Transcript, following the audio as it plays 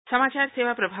समाचार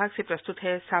सेवा प्रभाग से प्रस्तुत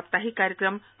है साप्ताहिक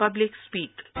कार्यक्रम पब्लिक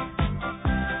स्पीक।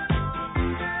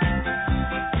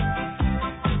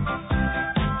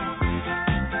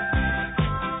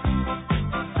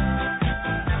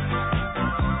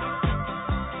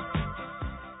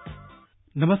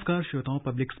 नमस्कार श्रोताओं,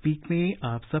 पब्लिक स्पीक में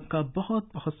आप सबका बहुत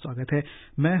बहुत स्वागत है।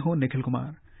 मैं हूं निखिल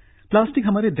कुमार। प्लास्टिक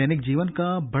हमारे दैनिक जीवन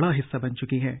का बड़ा हिस्सा बन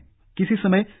चुकी है। किसी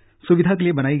समय सुविधा के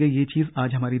लिए बनाई गई ये चीज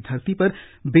आज हमारी धरती पर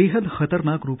बेहद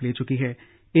खतरनाक रूप ले चुकी है।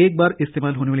 एक बार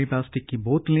इस्तेमाल होने वाली प्लास्टिक की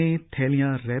बोतलें,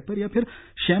 थैलियां, रैपर या फिर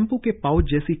शैम्पू के पाउच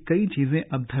जैसी कई चीजें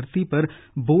अब धरती पर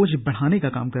बोझ बढ़ाने का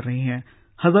काम कर रही हैं।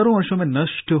 हजारों वर्षों में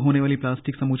नष्ट होने वाली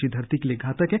प्लास्टिक समूची धरती के लिए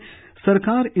घातक है।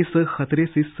 सरकार इस खतरे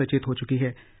से सचेत हो चुकी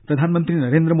है। प्रधानमंत्री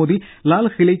नरेंद्र मोदी लाल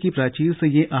किले की प्राचीर से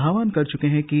ये आह्वान कर चुके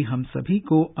हैं कि हम सभी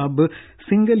को अब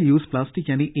सिंगल यूज प्लास्टिक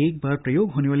यानी एक बार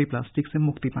प्रयोग होने वाली प्लास्टिक से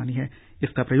मुक्ति पानी है।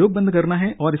 इसका प्रयोग बंद करना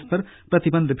है और इस पर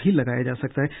प्रतिबंध भी लगाया जा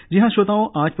सकता है। जी हां श्रोताओं,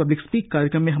 आज पब्लिक स्पीक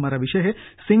कार्यक्रम में हमारा विषय है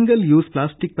सिंगल यूज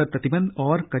प्लास्टिक पर प्रतिबंध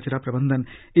और कचरा प्रबंधन।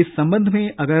 इस संबंध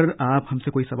में अगर आप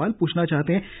हमसे कोई सवाल पूछना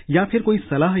चाहते हैं या फिर कोई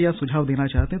सलाह या सुझाव देना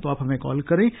चाहते हैं तो आप हमें कॉल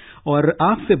करें और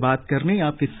आपसे बात करने,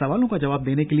 आपके सवालों का जवाब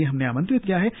देने के लिए हमने आमंत्रित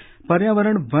किया है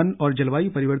पर्यावरण, वन और जलवायु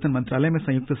परिवर्तन मंत्रालय में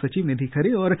संयुक्त सचिव निधि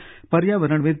खरे और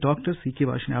पर्यावरणविद डॉक्टर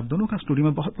C.K.Varshney। आप दोनों का स्टूडियो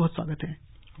में बहुत बहुत स्वागत है।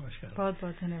 बहुत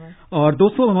बहुत धन्यवाद। और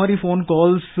दोस्तों, हमारी फोन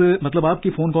कॉल्स आपकी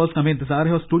फोन कॉल्स का हमें इंतजार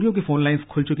है और स्टूडियो की फोन लाइंस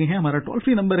खुल चुकी हैं। हमारा टोल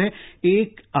फ्री नंबर है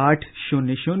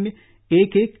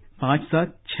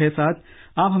 1800-115767।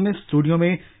 आप हमें स्टूडियो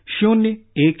में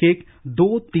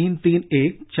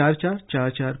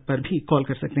 011-2331-4444 पर भी कॉल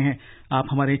कर सकते हैं। आप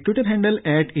हमारे Twitter handle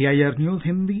 @AIR News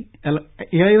Hindi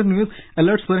AIR News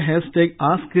alerts पर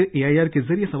 #AskAIR के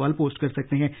जरिए सवाल पोस्ट कर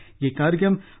सकते हैं। ये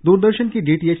कार्यक्रम दूरदर्शन की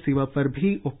DTH सेवा पर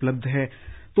भी उपलब्ध है।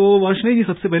 तो वार्ष्णेय जी,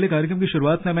 सबसे पहले कार्यक्रम की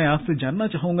शुरुआत में मैं आपसे जानना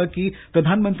चाहूंगा कि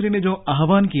प्रधानमंत्री ने जो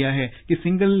आह्वान किया है कि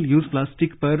सिंगल यूज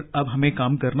प्लास्टिक पर अब हमें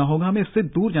काम करना होगा, हमें इससे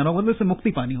दूर जाना होगा, इससे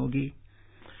मुक्ति पानी होगी।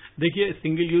 देखिए,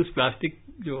 सिंगल यूज प्लास्टिक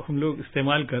जो हम लोग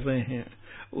इस्तेमाल कर रहे हैं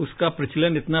उसका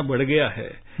प्रचलन इतना बढ़ गया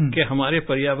है कि हमारे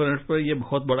पर्यावरण पर यह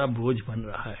बहुत बड़ा बोझ बन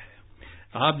रहा है।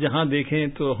 आप जहां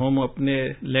देखें तो हम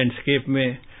अपने लैंडस्केप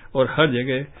में और हर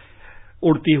जगह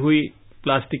उड़ती हुई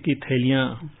प्लास्टिक की थैलियां,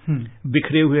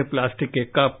 बिखरे हुए प्लास्टिक के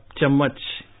कप, चम्मच,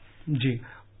 जी,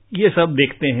 ये सब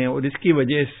देखते हैं और इसकी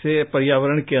वजह से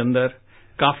पर्यावरण के अंदर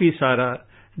काफी सारा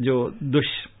जो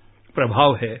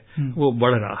दुष्प्रभाव है वो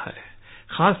बढ़ रहा है।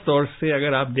 खास तौर से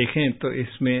अगर आप देखें तो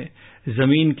इसमें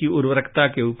जमीन की उर्वरकता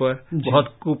के ऊपर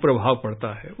बहुत कुप्रभाव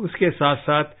पड़ता है। उसके साथ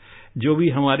साथ जो भी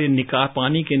हमारे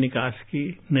पानी के निकास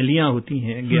की नलियां होती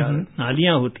हैं,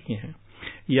 नालियां होती हैं,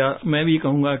 या मैं भी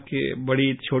कहूंगा कि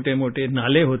बड़ी छोटे मोटे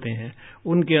नाले होते हैं,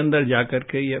 उनके अंदर जाकर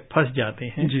के ये फंस जाते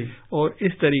हैं और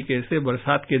इस तरीके से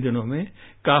बरसात के दिनों में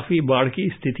काफी बाढ़ की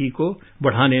स्थिति को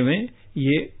बढ़ाने में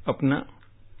ये अपना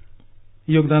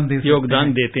योगदान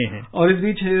देते हैं। और इस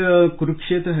बीच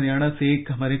कुरुक्षेत्र हरियाणा से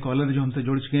एक हमारे कॉलर जो हमसे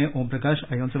जुड़ चुके हैं, ओम प्रकाश,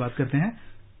 आइए उनसे बात करते हैं।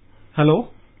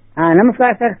 हेलो। हाँ,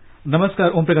 नमस्कार सर। नमस्कार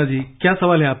ओम प्रकाश जी, क्या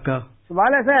सवाल है आपका?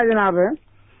 सवाल ऐसा है जनाब,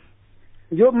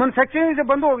 जो मैन्युफैक्चरिंग से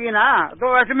बंद होगी ना तो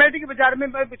ऑटोमेटिक बाजार में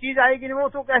चीज आएगी नहीं, वो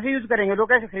तो कैसे यूज करेंगे लोग,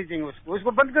 कैसे खरीदेंगे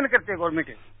उसको बंद क्यों करते हैं गवर्नमेंट?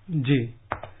 जी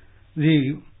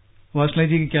वार्ष्णेय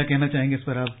जी क्या कहना चाहेंगे इस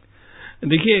पर आप?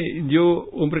 देखिए,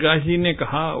 जो ओम प्रकाश जी ने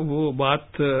कहा वो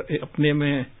बात अपने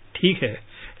में ठीक है,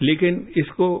 लेकिन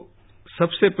इसको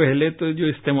सबसे पहले तो जो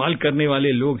इस्तेमाल करने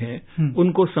वाले लोग हैं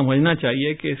उनको समझना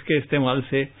चाहिए कि इसके इस्तेमाल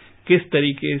से किस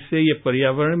तरीके से ये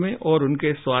पर्यावरण में और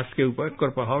उनके स्वास्थ्य के ऊपर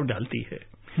प्रभाव डालती है।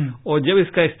 और जब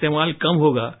इसका इस्तेमाल कम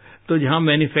होगा तो जहां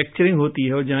मैन्युफैक्चरिंग होती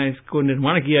है और जहां इसको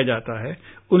निर्माण किया जाता है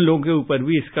उन लोगों के ऊपर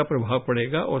भी इसका प्रभाव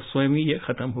पड़ेगा और स्वयं ही ये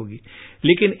खत्म होगी।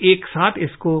 लेकिन एक साथ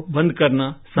इसको बंद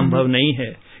करना संभव नहीं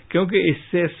है, क्योंकि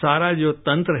इससे सारा जो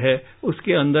तंत्र है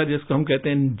उसके अंदर, जिसको हम कहते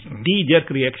हैं डी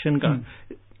जर्क रिएक्शन का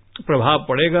प्रभाव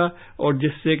पड़ेगा और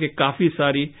जिससे कि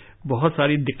बहुत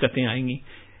सारी दिक्कतें आएंगी।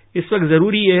 इस वक्त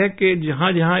जरूरी यह है कि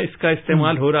जहां जहां इसका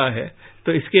इस्तेमाल हो रहा है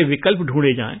तो इसके विकल्प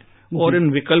ढूंढे जाएं और इन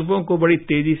विकल्पों को बड़ी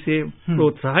तेजी से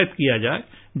प्रोत्साहित किया जाए,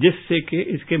 जिससे कि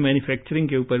इसके मैन्युफैक्चरिंग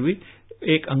के ऊपर भी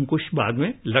एक अंकुश बाद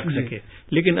में लग सके।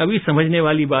 लेकिन अभी समझने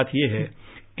वाली बात यह है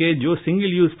कि जो सिंगल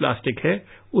यूज प्लास्टिक है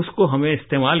उसको हमें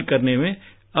इस्तेमाल करने में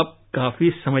अब काफी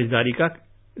समझदारी का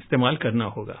इस्तेमाल करना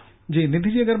होगा। जी निधि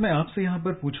जी, अगर मैं आपसे यहाँ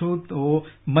पर पूछूं तो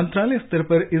मंत्रालय स्तर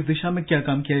पर इस दिशा में क्या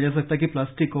काम किया जा सकता है कि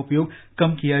प्लास्टिक का उपयोग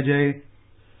कम किया जाए?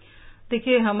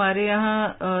 देखिए, हमारे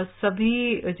यहाँ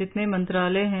सभी जितने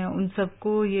मंत्रालय हैं उन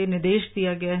सबको ये निर्देश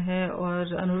दिया गया है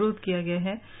और अनुरोध किया गया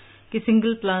है कि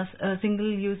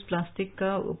सिंगल यूज प्लास्टिक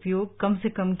का उपयोग कम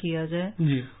से कम किया जाए।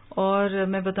 जी। और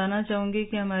मैं बताना चाहूंगी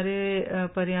कि हमारे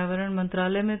पर्यावरण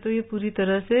मंत्रालय में तो ये पूरी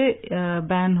तरह से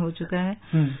बैन हो चुका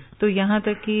है। तो यहाँ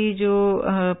तक कि जो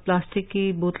प्लास्टिक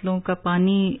की बोतलों का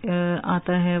पानी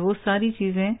आता है, वो सारी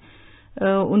चीजें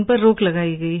उन पर रोक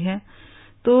लगाई गई है।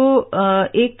 तो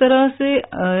एक तरह से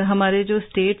हमारे जो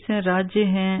स्टेट्स हैं, राज्य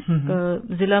हैं,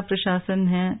 जिला प्रशासन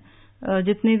हैं,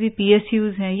 जितने भी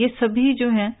PSUs हैं, ये सभी जो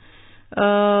हैं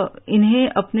इन्हें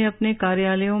अपने अपने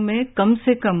कार्यालयों में कम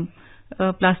से कम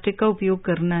प्लास्टिक का उपयोग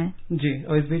करना है। जी,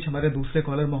 और इस बीच हमारे दूसरे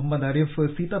कॉलर मोहम्मद आरिफ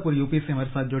सीतापुर यूपी से हमारे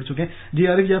साथ जुड़ चुके हैं। जी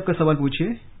आरिफ जी, आपका सवाल पूछिए।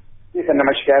 जी सर,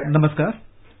 नमस्कार। नमस्कार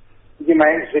जी,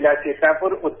 मैं जिला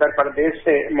सीतापुर उत्तर प्रदेश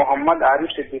से मोहम्मद आरिफ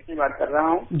सिद्दीकी बात कर रहा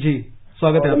हूँ। जी,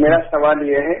 स्वागत है। मेरा सवाल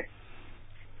ये है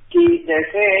कि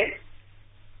जैसे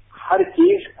हर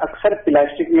चीज अक्सर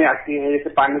प्लास्टिक में आती है, जैसे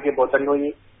पानी की बोतल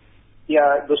हुई या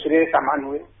दूसरे सामान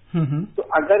हुए, तो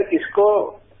अगर इसको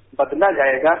बदला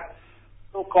जाएगा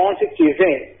तो कौन सी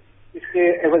चीजें इसके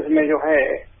एवज में जो है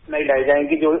नहीं लाई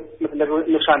जाएंगी जो मतलब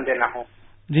नुकसान देना हो?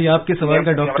 जी, आपके सवाल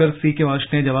का डॉक्टर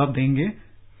C.K.Varshney जवाब देंगे।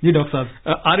 जी डॉक्टर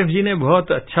साहब। आरिफ जी ने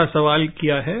बहुत अच्छा सवाल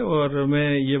किया है, और मैं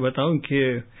ये बताऊं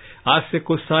कि आज से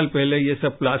कुछ साल पहले ये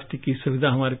सब प्लास्टिक की सुविधा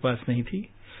हमारे पास नहीं थी,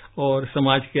 और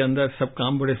समाज के अंदर सब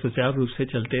काम बड़े सुचारू रूप से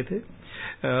चलते थे।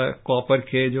 कॉपर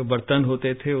के जो बर्तन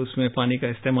होते थे उसमें पानी का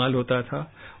इस्तेमाल होता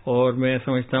था, और मैं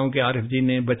समझता हूं कि आरिफ जी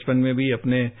ने बचपन में भी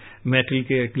अपने मेटल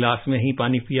के ग्लास में ही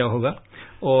पानी पिया होगा,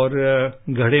 और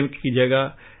घड़े की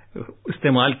जगह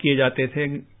इस्तेमाल किए जाते थे,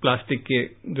 प्लास्टिक के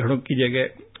घड़ों की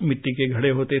जगह मिट्टी के घड़े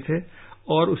होते थे,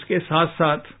 और उसके साथ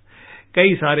साथ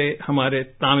कई सारे हमारे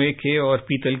तांबे के और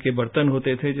पीतल के बर्तन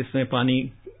होते थे जिसमें पानी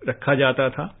रखा जाता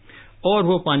था, और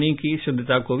वो पानी की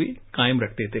शुद्धता को भी कायम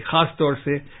रखते थे। खास तौर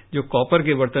से जो कॉपर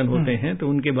के बर्तन होते हैं तो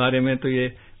उनके बारे में तो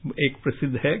ये एक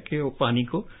प्रसिद्ध है कि वो पानी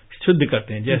को शुद्ध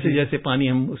करते हैं। जैसे जैसे पानी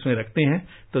हम उसमें रखते हैं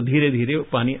तो धीरे धीरे वो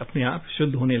पानी अपने आप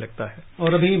शुद्ध होने लगता है।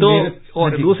 और अभी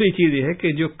और दूसरी चीज ये है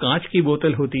कि जो कांच की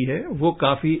बोतल होती है वो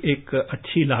काफी एक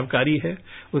अच्छी लाभकारी है,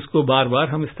 उसको बार बार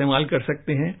हम इस्तेमाल कर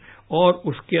सकते हैं, और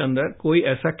उसके अंदर कोई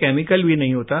ऐसा केमिकल भी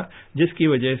नहीं होता जिसकी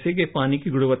वजह से कि पानी की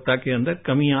गुणवत्ता के अंदर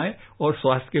कमी आए और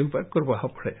स्वास्थ्य के ऊपर प्रभाव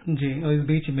पड़े। जी, और इस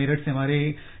बीच मेरठ से हमारे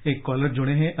एक कॉलर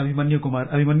जुड़े हैं, अभिमन्यु कुमार।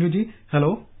 अभिमन्यु जी,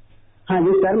 हेलो। हाँ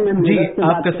जी सर, मैं जी,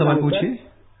 आपका सवाल पूछिए।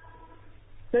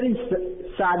 सर,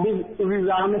 शादी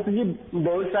विवाह में तो जी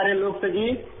बहुत सारे लोग तो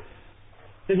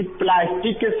जी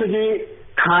प्लास्टिक के से जी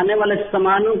खाने वाले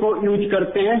सामानों को यूज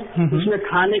करते हैं उसमें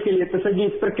खाने के लिए। तो सर जी,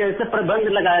 इस पर कैसे प्रतिबंध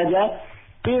लगाया जाए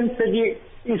फिर से जी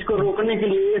इसको रोकने के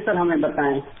लिए, ये सर हमें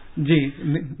बताएं। जी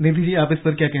निधि जी, आप इस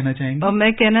पर क्या कहना चाहेंगे? और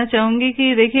मैं कहना चाहूंगी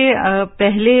कि देखिए,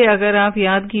 पहले अगर आप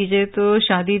याद कीजिए तो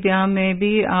शादी ब्याह में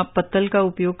भी आप पत्तल का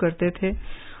उपयोग करते थे,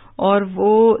 और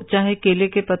वो चाहे केले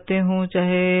के पत्ते हों,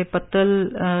 चाहे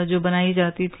पत्तल जो बनाई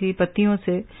जाती थी पत्तियों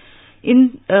से, इन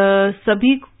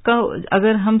सभी का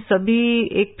अगर हम सभी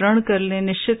एक प्रण कर लें,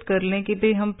 निश्चित कर लें कि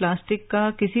भाई हम प्लास्टिक का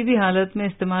किसी भी हालत में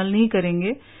इस्तेमाल नहीं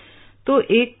करेंगे, तो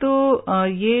एक तो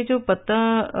ये जो पत्ता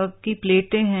की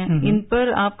प्लेटें हैं इन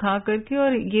पर आप खा करके,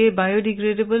 और ये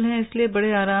बायोडिग्रेडेबल हैं इसलिए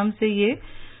बड़े आराम से ये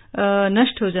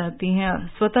नष्ट हो जाती हैं,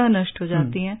 स्वतः नष्ट हो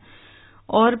जाती हैं।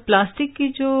 और प्लास्टिक की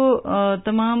जो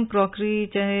तमाम क्रॉकरी,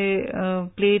 चाहे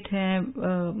प्लेट हैं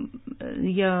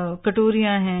या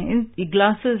कटोरियां हैं, इन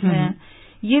ग्लासेस हैं,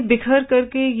 ये बिखर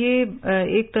करके ये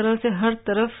एक तरह से हर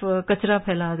तरफ कचरा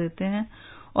फैला देते हैं,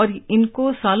 और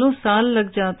इनको सालों साल लग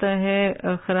जाता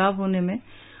है खराब होने में।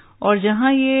 और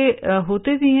जहां ये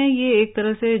होते भी हैं, ये एक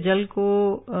तरह से जल को,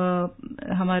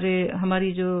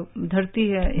 हमारी जो धरती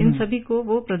है, इन सभी को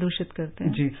वो प्रदूषित करते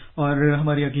हैं। जी, और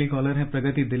हमारी अगली कॉलर है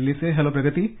प्रगति दिल्ली से। हेलो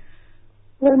प्रगति।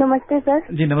 नमस्ते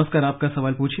सर। जी नमस्कार, आपका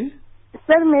सवाल पूछिए।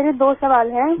 सर, मेरे दो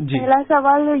सवाल हैं। पहला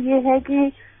सवाल ये है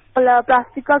कि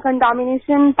प्लास्टिक का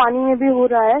कंटामिनेशन पानी में भी हो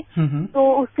रहा है,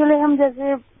 तो उसके लिए हम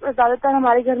जैसे ज्यादातर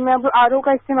हमारे घर में अब RO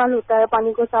का इस्तेमाल होता है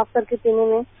पानी को साफ करके पीने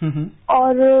में,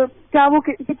 और क्या वो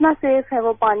कितना सेफ है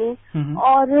वो पानी?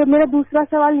 और मेरा दूसरा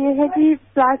सवाल ये है कि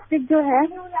प्लास्टिक जो है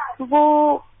वो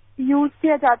यूज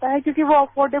किया जाता है क्योंकि वो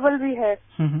अफोर्डेबल भी है,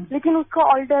 लेकिन उसका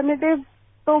ऑल्टरनेटिव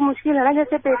तो मुश्किल है ना,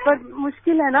 जैसे पेपर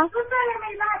मुश्किल है ना,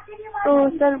 तो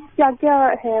सर क्या क्या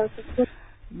है?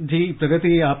 जी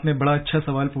प्रगति, आपने बड़ा अच्छा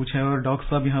सवाल पूछा है, और डॉक्टर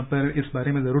साहब यहाँ पर इस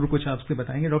बारे में जरूर कुछ आपसे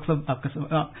बताएंगे। डॉक्टर साहब,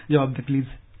 आपका जवाब दें प्लीज।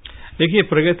 देखिए,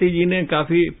 प्रगति जी ने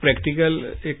काफी प्रैक्टिकल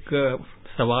एक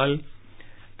सवाल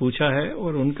पूछा है,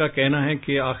 और उनका कहना है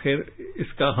कि आखिर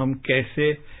इसका हम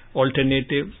कैसे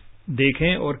ऑल्टरनेटिव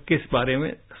देखें और किस बारे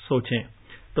में सोचें।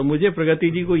 तो मुझे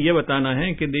प्रगति जी को ये बताना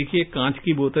है कि देखिए, कांच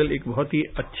की बोतल एक बहुत ही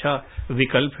अच्छा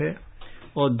विकल्प है,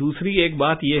 और दूसरी एक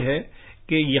बात यह है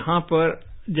कि यहाँ पर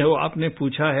जो आपने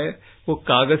पूछा है वो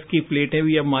कागज की प्लेटें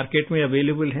भी अब मार्केट में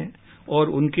अवेलेबल हैं, और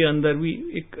उनके अंदर भी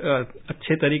एक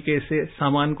अच्छे तरीके से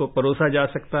सामान को परोसा जा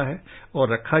सकता है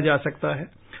और रखा जा सकता है।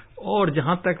 और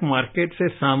जहां तक मार्केट से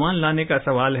सामान लाने का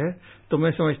सवाल है तो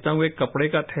मैं समझता हूं एक कपड़े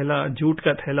का थैला, जूट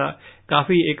का थैला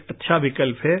काफी एक अच्छा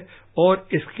विकल्प है और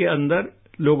इसके अंदर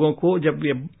लोगों को जब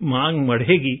ये मांग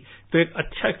बढ़ेगी तो एक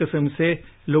अच्छा किस्म से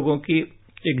लोगों की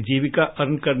एक जीविका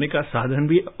अर्न करने का साधन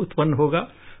भी उत्पन्न होगा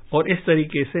और इस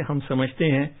तरीके से हम समझते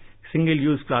हैं सिंगल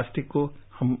यूज प्लास्टिक को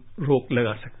हम रोक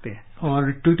लगा सकते हैं।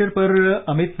 और ट्विटर पर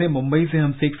अमित ने मुंबई से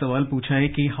हमसे एक सवाल पूछा है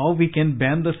कि how we can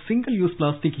ban the single use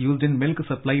plastic used in milk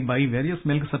supply by various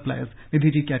milk suppliers. Nidhi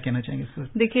ji क्या कहना चाहेंगे इस पर?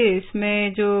 देखिए,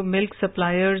 इसमें जो मिल्क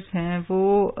सप्लायर्स हैं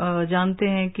वो जानते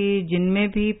हैं कि जिनमें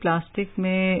भी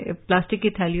प्लास्टिक की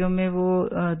थैलियों में वो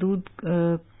दूध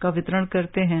का वितरण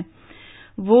करते हैं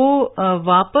वो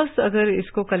वापस अगर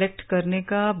इसको कलेक्ट करने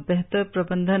का बेहतर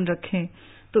प्रबंधन रखें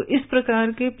तो इस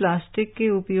प्रकार के प्लास्टिक के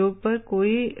उपयोग पर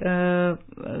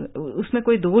उसमें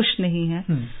कोई दोष नहीं है,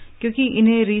 क्योंकि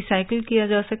इन्हें रिसाइकिल किया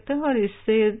जा सकता है और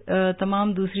इससे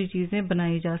तमाम दूसरी चीजें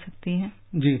बनाई जा सकती हैं।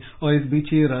 जी, और इस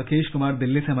बीच राकेश कुमार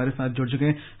दिल्ली से हमारे साथ जुड़ चुके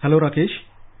हैं। हेलो राकेश।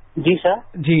 जी सर।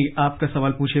 जी, आपका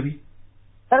सवाल पूछे भी।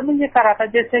 सर, मैं ये कह रहा था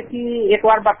जैसे कि एक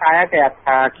बार बताया गया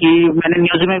था कि मैंने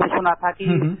न्यूज में भी सुना था कि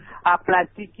आप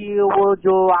प्लास्टिक की वो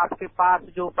जो आपके पास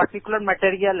जो पर्टिकुलर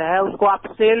मटेरियल है उसको आप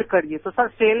सेल करिए। तो सर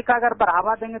सेल का अगर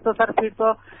बढ़ावा देंगे तो सर फिर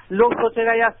तो लोग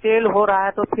सोचेगा या सेल हो रहा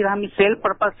है तो फिर हम सेल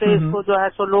पर्पज से इसको जो है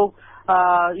सो लोग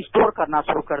स्टोर करना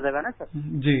शुरू कर देगा ना सर।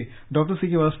 जी, डॉक्टर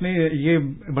C.K.Varshney ये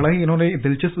बड़ा ही इन्होंने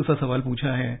दिलचस्प सा सवाल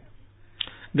पूछा है।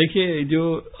 देखिए, जो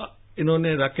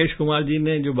इन्होंने राकेश कुमार जी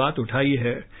ने जो बात उठाई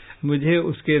है मुझे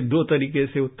उसके दो तरीके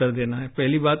से उत्तर देना है।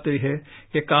 पहली बात तो यह है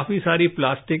कि काफी सारी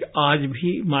प्लास्टिक आज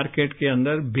भी मार्केट के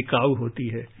अंदर बिकाऊ होती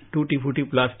है। टूटी फूटी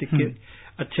प्लास्टिक के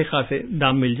अच्छे खासे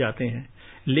दाम मिल जाते हैं,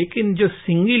 लेकिन जो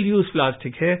सिंगल यूज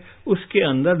प्लास्टिक है उसके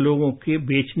अंदर लोगों के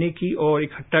बेचने की और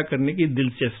इकट्ठा करने की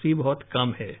दिलचस्पी बहुत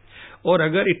कम है और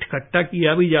अगर इकट्ठा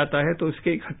किया भी जाता है तो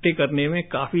उसके इकट्ठे करने में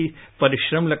काफी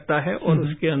परिश्रम लगता है और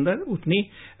उसके अंदर उतनी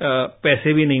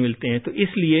पैसे भी नहीं मिलते हैं। तो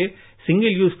इसलिए सिंगल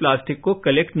यूज प्लास्टिक को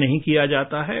कलेक्ट नहीं किया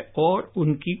जाता है और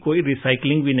उनकी कोई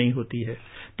रिसाइकलिंग भी नहीं होती है।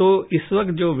 तो इस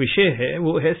वक्त जो विषय है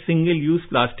वो है सिंगल यूज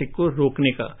प्लास्टिक को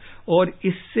रोकने का, और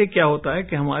इससे क्या होता है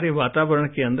कि हमारे वातावरण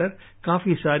के अंदर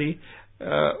काफी सारी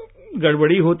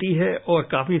गड़बड़ी होती है और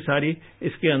काफी सारी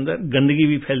इसके अंदर गंदगी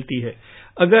भी फैलती है।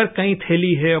 अगर कहीं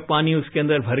थैली है और पानी उसके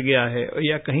अंदर भर गया है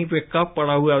या कहीं पे कप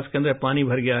पड़ा हुआ है उसके अंदर पानी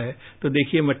भर गया है तो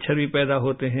देखिए मच्छर भी पैदा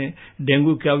होते हैं,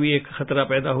 डेंगू का भी एक खतरा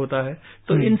पैदा होता है।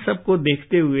 तो इन सब को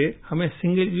देखते हुए हमें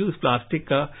सिंगल यूज प्लास्टिक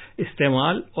का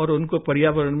इस्तेमाल और उनको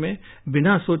पर्यावरण में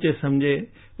बिना सोचे समझे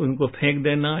उनको फेंक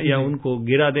देना या उनको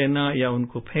गिरा देना या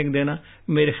उनको फेंक देना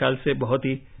मेरे ख्याल से बहुत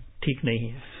ही ठीक नहीं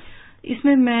है।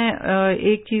 इसमें मैं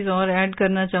एक चीज और ऐड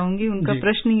करना चाहूंगी। उनका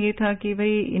प्रश्न ये था कि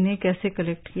भाई इन्हें कैसे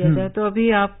कलेक्ट किया जाए। तो अभी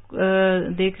आप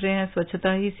देख रहे हैं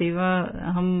स्वच्छता ही सेवा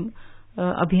हम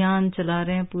अभियान चला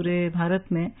रहे हैं पूरे भारत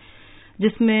में,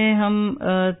 जिसमें हम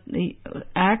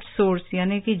एट सोर्स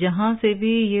यानी कि जहां से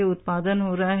भी ये उत्पादन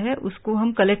हो रहा है उसको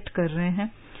हम कलेक्ट कर रहे हैं।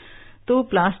 तो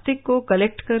प्लास्टिक को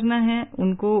कलेक्ट करना है,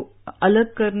 उनको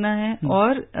अलग करना है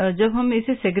और जब हम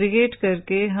इसे सेग्रीगेट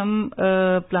करके हम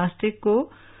प्लास्टिक को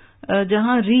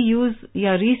जहां रीयूज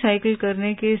या रिसाइकिल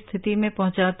करने की स्थिति में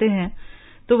पहुंचाते हैं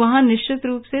तो वहां निश्चित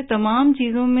रूप से तमाम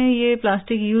चीजों में ये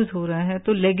प्लास्टिक यूज हो रहा है।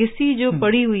 तो लेगेसी जो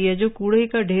पड़ी हुई है, जो कूड़े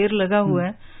का ढेर लगा हुआ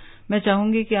है, मैं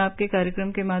चाहूंगी कि आपके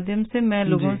कार्यक्रम के माध्यम से मैं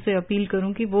लोगों से अपील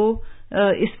करूं कि वो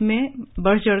इसमें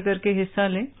बढ़ चढ़ करके हिस्सा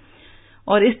लें।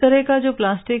 और इस तरह का जो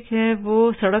प्लास्टिक है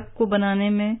वो सड़क को बनाने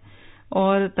में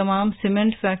और तमाम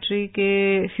सीमेंट फैक्ट्री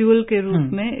के फ्यूल के रूप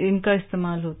में इनका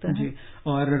इस्तेमाल होता है। जी,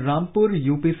 और रामपुर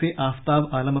यूपी से आफ्ताब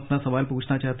आलम अपना सवाल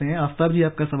पूछना चाहते हैं। आफ्ताब जी,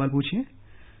 आपका सवाल पूछिए।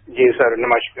 जी सर,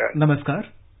 नमस्कार। नमस्कार।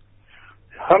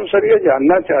 हम सर ये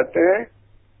जानना चाहते हैं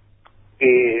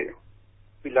कि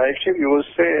प्लास्टिक यूज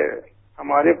से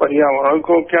हमारे पर्यावरण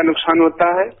को क्या नुकसान होता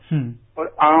है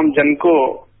और आम जन को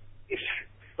इस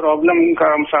प्रॉब्लम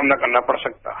का सामना करना पड़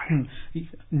सकता है।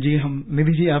 जी, हम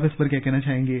निधि जी आप इस पर क्या कहना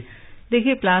चाहेंगे?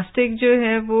 देखिए, प्लास्टिक जो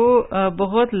है वो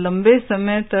बहुत लंबे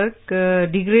समय तक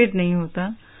डिग्रेड नहीं होता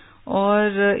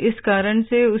और इस कारण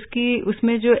से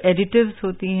उसमें जो एडिटिव्स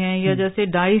होती हैं या जैसे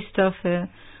डाई स्टफ है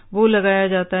वो लगाया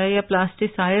जाता है या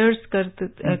प्लास्टिसाइड्स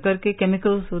करके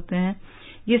केमिकल्स होते हैं।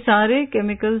 ये सारे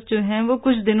केमिकल्स जो हैं वो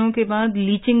कुछ दिनों के बाद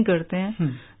लीचिंग करते हैं।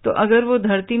 तो अगर वो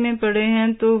धरती में पड़े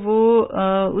हैं तो वो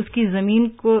उसकी जमीन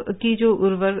की जो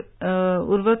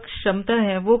उर्वरक क्षमता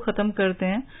है वो खत्म करते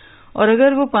हैं और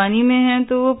अगर वो पानी में हैं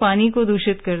तो वो पानी को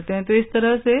दूषित करते हैं। तो इस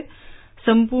तरह से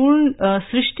संपूर्ण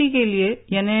सृष्टि के लिए,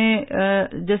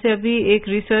 यानी जैसे अभी एक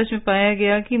रिसर्च में पाया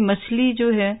गया कि मछली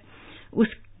जो है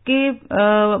के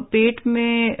पेट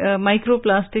में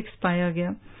माइक्रोप्लास्टिक्स पाया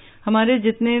गया। हमारे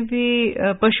जितने भी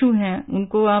पशु हैं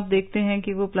उनको आप देखते हैं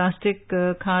कि वो प्लास्टिक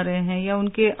खा रहे हैं या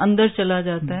उनके अंदर चला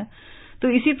जाता है। तो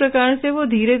इसी प्रकार से वो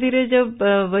धीरे धीरे जब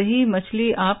वही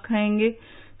मछली आप खाएंगे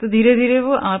तो धीरे धीरे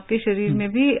वो आपके शरीर में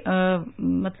भी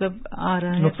मतलब आ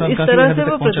रहा है। तो इस तरह से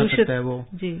वो प्रदूषित है वो।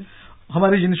 जी,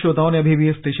 हमारे जिन श्रोताओं ने अभी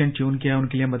भी स्टेशन ट्यून किया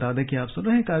उनके लिए हम बता दें कि आप सुन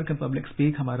रहे हैं कार्यक्रम पब्लिक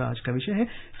स्पीक। हमारा आज का विषय है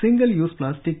सिंगल यूज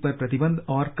प्लास्टिक पर प्रतिबंध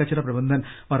और कचरा प्रबंधन,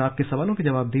 और आपके सवालों के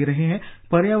जवाब दे रहे हैं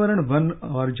पर्यावरण, वन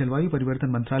और जलवायु परिवर्तन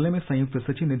मंत्रालय में संयुक्त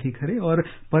सचिव निधि खरे और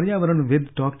पर्यावरणविद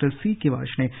डॉक्टर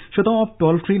C.K.Varshney। श्रोताओं, आप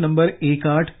टोल फ्री नंबर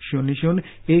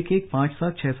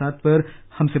 1800-115767 पर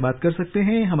हमसे बात कर सकते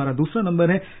हैं। हमारा दूसरा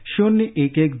नंबर है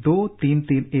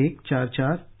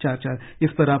 0112331444।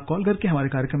 इस पर आप कॉल करके हमारे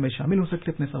कार्यक्रम में शामिल हो सकते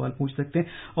हैं, अपने सवाल पूछ सकते हैं।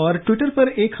 और ट्विटर पर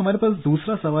एक हमारे पास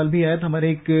दूसरा सवाल भी आया था।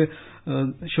 हमारे एक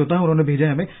श्रोता है, उन्होंने भेजा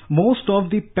है हमें, most of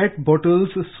the PET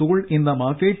bottles sold in the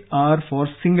market are for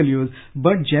single use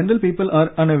but general people are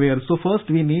unaware, so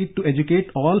first we need to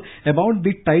educate all about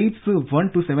the types 1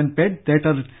 to 7 PET that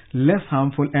are less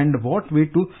harmful and what way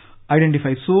to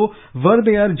identify. So, were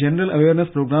there general awareness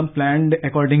program planned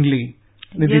accordingly?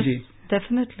 Nidhi ji.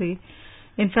 Definitely.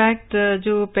 In fact,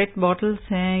 जो पेट bottles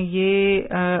हैं ये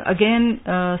again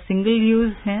single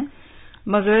use हैं,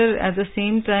 मगर at the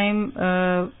same time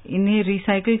इन्हें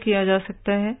recycle किया जा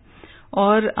सकता है।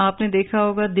 और आपने देखा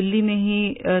होगा दिल्ली में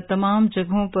ही तमाम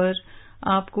जगहों पर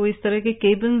आपको इस तरह के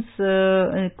केबल्स,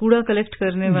 कूड़ा कलेक्ट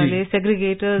करने वाले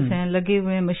सेग्रीगेटर्स हैं, लगे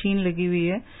हुए हैं, मशीन लगी हुई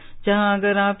है, जहां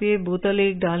अगर आप ये बोतल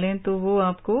एक डालें तो वो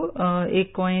आपको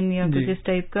एक कॉइन या कुछ इस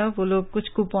टाइप का वो लोग कुछ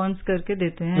कूपन्स करके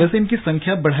देते हैं। वैसे इनकी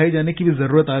संख्या बढ़ाई जाने की भी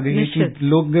जरूरत आ गई है कि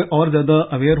लोग और ज्यादा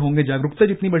अवेयर होंगे, जागरूकता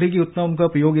जितनी बढ़ेगी उतना उनका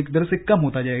प्रयोग एक तरह से कम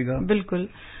होता जाएगा। बिल्कुल।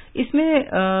 इसमें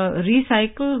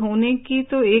रिसाइकल होने की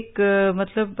तो एक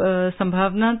मतलब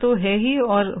संभावना तो है ही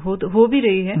और हो भी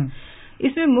रही है।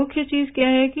 इसमें मुख्य चीज क्या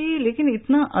है कि लेकिन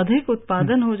इतना अधिक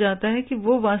उत्पादन हो जाता है कि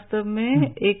वो वास्तव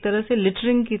में एक तरह से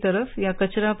लिटरिंग की तरफ या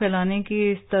कचरा फैलाने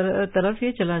की इस तरफ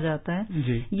ये चला जाता है।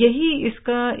 यही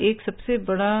इसका एक सबसे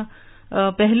बड़ा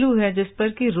पहलू है जिस पर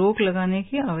कि रोक लगाने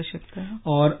की आवश्यकता है।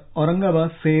 और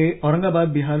औरंगाबाद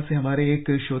बिहार से हमारे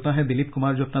एक श्रोता है दिलीप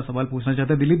कुमार, जो अपना सवाल पूछना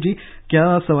चाहते हैं। दिलीप जी,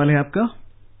 क्या सवाल है आपका?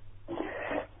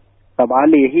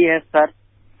 सवाल यही है सर।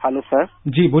 Hello sir.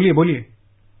 जी बोलिए।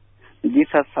 जी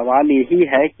सर, सवाल यही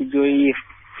है कि जो ये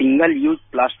सिंगल यूज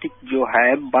प्लास्टिक जो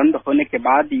है बंद होने के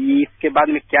बाद इसके बाद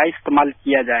में क्या इस्तेमाल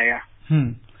किया जाएगा?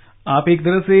 आप एक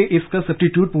तरह से इसका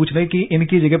सब्स्टिट्यूट पूछ रहे हैं कि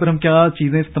इनकी जगह पर हम क्या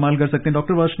चीजें इस्तेमाल कर सकते हैं।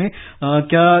 डॉक्टर वार्ष्णे,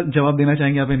 क्या जवाब देना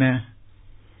चाहेंगे आप इन्हें?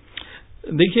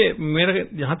 देखिए, मेरा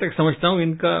जहां तक समझता हूं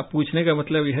इनका पूछने का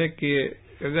मतलब यह है कि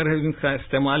अगर इनका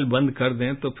इस्तेमाल बंद कर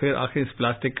दें तो फिर आखिर इस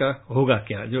प्लास्टिक का होगा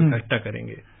क्या जो इकट्ठा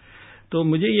करेंगे। तो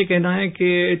मुझे ये कहना है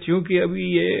कि चूंकि अभी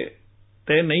ये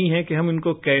तय नहीं है कि हम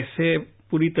इनको कैसे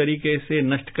पूरी तरीके से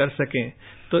नष्ट कर सकें,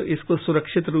 तो इसको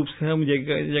सुरक्षित रूप से हम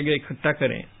जगह इकट्ठा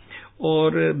करें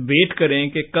और वेट करें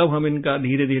कि कब हम इनका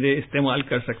धीरे धीरे इस्तेमाल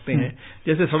कर सकते हैं।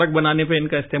 जैसे सड़क बनाने पे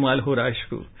इनका इस्तेमाल हो रहा है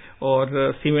शुरू,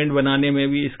 और सीमेंट बनाने में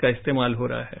भी इसका इस्तेमाल हो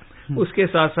रहा है। उसके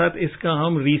साथ साथ इसका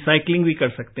हम रिसाइकलिंग भी कर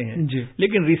सकते हैं।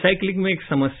 लेकिन रिसाइकलिंग में एक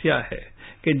समस्या है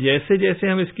कि जैसे जैसे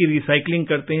हम इसकी रिसाइकलिंग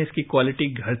करते हैं इसकी क्वालिटी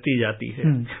घटती जाती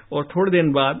है, और थोड़े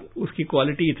दिन बाद उसकी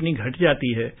क्वालिटी इतनी घट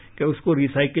जाती है कि उसको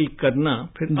रिसाइकिल करना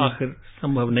फिर आखिर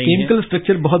संभव नहीं है। केमिकल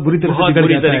स्ट्रक्चर बहुत बुरी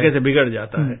तरीके से बिगड़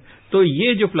जाता है। तो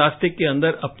ये जो प्लास्टिक के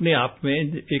अंदर अपने आप में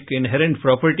एक इनहेरेंट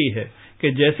प्रॉपर्टी है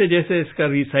कि जैसे जैसे इसका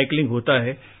रिसाइकलिंग होता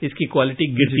है इसकी क्वालिटी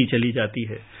गिरती चली जाती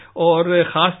है, और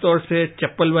खास तौर से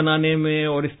चप्पल बनाने में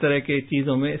और इस तरह के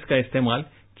चीजों में इसका इस्तेमाल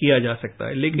किया जा सकता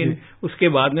है। लेकिन उसके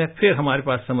बाद में फिर हमारे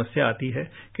पास समस्या आती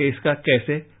है कि इसका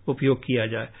कैसे उपयोग किया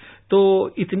जाए।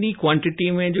 तो इतनी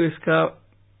क्वांटिटी में जो इसका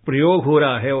प्रयोग हो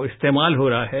रहा है और इस्तेमाल हो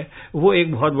रहा है वो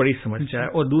एक बहुत बड़ी समस्या है।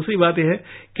 और दूसरी बात यह है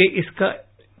कि इसका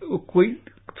कोई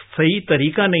सही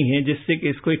तरीका नहीं है जिससे कि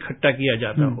इसको इकट्ठा किया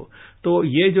जाता हो। तो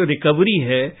ये जो रिकवरी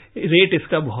है रेट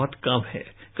इसका बहुत कम है,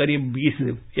 करीब 20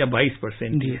 या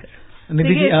 22% ही है।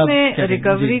 देखिए, इसमें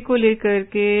रिकवरी को लेकर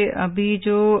के अभी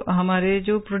जो हमारे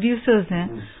जो प्रोड्यूसर्स हैं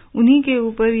उन्हीं के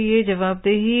ऊपर ये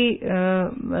जवाबदेही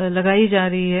लगाई जा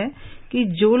रही है कि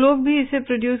जो लोग भी इसे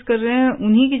प्रोड्यूस कर रहे हैं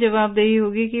उन्हीं की जवाबदेही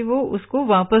होगी कि वो उसको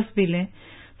वापस भी लें।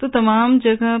 तो तमाम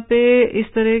जगह पे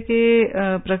इस तरह के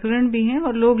प्रकरण भी हैं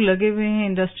और लोग लगे हुए हैं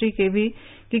इंडस्ट्री के भी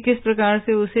कि किस प्रकार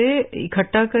से उसे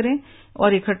इकट्ठा करें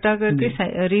और इकट्ठा करके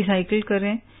रिसाइकिल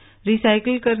करें।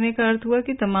 रिसाइकिल करने का अर्थ हुआ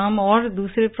कि तमाम और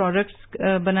दूसरे प्रोडक्ट्स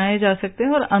बनाए जा सकते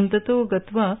हैं और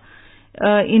अंततोगत्वा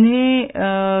इन्हें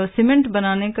सीमेंट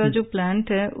बनाने का जो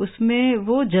प्लांट है उसमें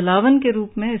वो जलावन के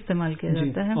रूप में इस्तेमाल किया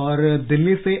जाता है। और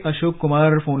दिल्ली से अशोक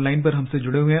कुमार फोन लाइन पर हमसे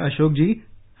जुड़े हुए हैं। अशोक जी,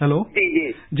 हेलो।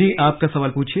 जी आपका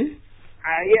सवाल पूछिए।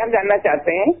 ये हम जानना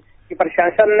चाहते हैं कि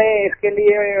प्रशासन ने इसके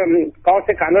लिए कौन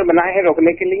से कानून बनाए हैं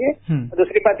रोकने के लिए।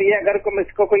 दूसरी बात ये, अगर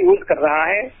इसको कोई यूज कर रहा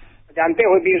है, जानते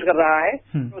हुए भी यूज कर रहा है,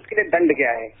 तो उसके लिए दंड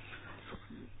क्या है?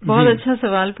 बहुत अच्छा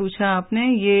सवाल पूछा आपने।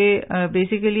 ये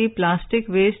basically plastic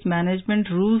waste management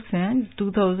rules हैं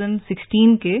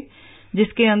 2016 के,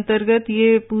 जिसके अंतर्गत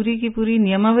ये पूरी की पूरी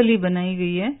नियमावली बनाई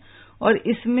गई है। और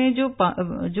इसमें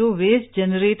जो वेस्ट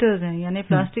जनरेटर्स हैं, यानी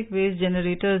प्लास्टिक वेस्ट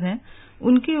जनरेटर्स हैं,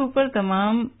 उनके ऊपर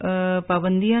तमाम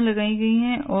पाबंदियां लगाई गई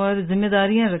हैं और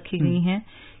जिम्मेदारियां रखी गई हैं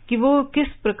कि वो किस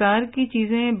प्रकार की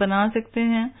चीजें बना सकते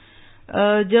हैं।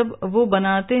 जब वो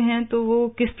बनाते हैं तो वो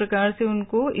किस प्रकार से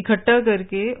उनको इकट्ठा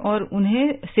करके और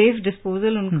उन्हें सेफ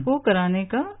डिस्पोजल उनको कराने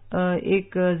का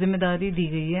एक जिम्मेदारी दी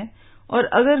गई है। और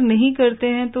अगर नहीं करते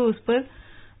हैं तो उस पर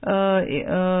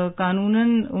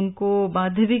कानूनन उनको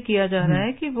बाध्य भी किया जा रहा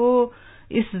है कि वो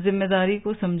इस जिम्मेदारी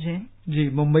को समझें। जी,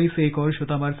 मुंबई से एक और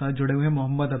श्रोता हमारे साथ जुड़े हुए हैं,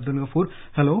 मोहम्मद अब्दुल गफूर।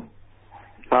 हेलो।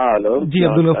 हाँ हेलो जी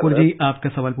अब्दुल गफूर जी, आपका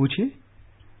सवाल पूछिए।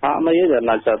 हाँ, मैं ये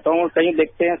जानना चाहता हूँ, कहीं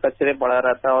देखते हैं कचरे पड़ा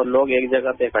रहता है और लोग एक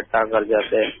जगह पे इकट्ठा कर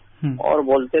जाते हैं और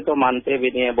बोलते तो मानते भी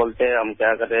नहीं है, बोलते हम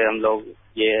क्या करें, हम लोग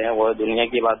ये है वो दुनिया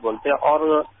की बात बोलते हैं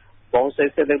और बहुत से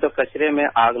ऐसे देखते तो कचरे में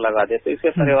आग लगा देते। तो इसके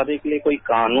कार्यवाही के लिए कोई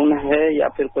कानून है या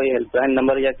फिर कोई हेल्पलाइन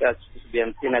नंबर या क्या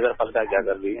बीएमसी नगर पालिका क्या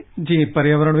कर रही है? जी,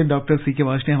 पर्यावरणविद डॉक्टर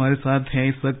C.K.Varshney हमारे साथ हैं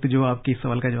इस वक्त, जो आपके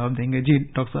सवाल का जवाब देंगे। जी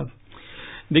डॉक्टर साहब।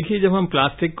 देखिए, जब हम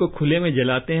प्लास्टिक को खुले में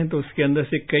जलाते हैं तो उसके अंदर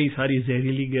से कई सारी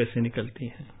जहरीली गैसें निकलती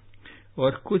हैं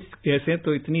और कुछ गैसें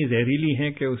तो इतनी जहरीली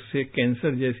हैं कि उससे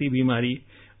कैंसर जैसी बीमारी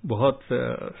बहुत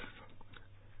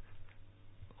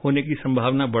होने की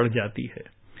संभावना बढ़ जाती है।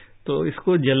 तो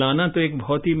इसको जलाना तो एक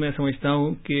बहुत ही, मैं समझता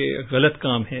हूं कि गलत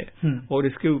काम है और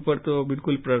इसके ऊपर तो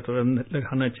बिल्कुल प्रतिबंध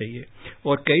लगाना चाहिए।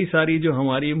 और कई सारी जो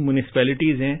हमारी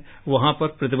म्युनिसिपैलिटीज हैं वहां पर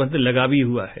प्रतिबंध लगा भी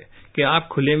हुआ है कि आप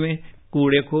खुले में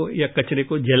कूड़े को या कचरे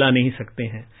को जला नहीं सकते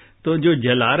हैं। तो जो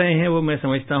जला रहे हैं वो मैं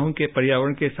समझता हूं कि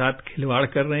पर्यावरण के साथ खिलवाड़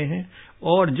कर रहे हैं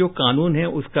और जो कानून है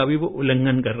उसका भी वो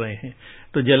उल्लंघन कर रहे हैं।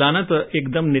 तो जलाना तो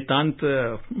एकदम नितांत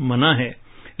मना है,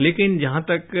 लेकिन जहां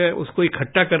तक उसको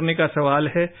इकट्ठा करने का सवाल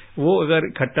है, वो अगर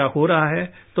इकट्ठा हो रहा है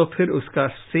तो फिर उसका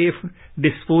सेफ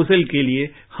डिस्पोजल के लिए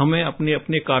हमें अपने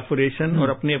अपने कॉर्पोरेशन और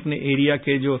अपने अपने एरिया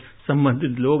के जो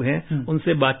संबंधित लोग हैं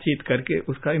उनसे बातचीत करके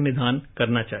उसका निदान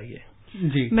करना चाहिए।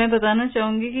 जी, मैं बताना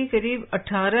चाहूंगी कि करीब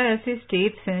 18 ऐसे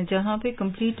स्टेट्स हैं जहां पे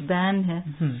कंप्लीट बैन है।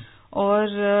 और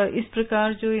इस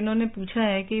प्रकार जो इन्होंने पूछा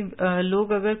है कि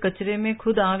लोग अगर कचरे में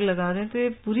खुद आग लगा दें तो ये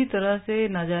पूरी तरह से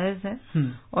नाजायज है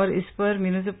और इस पर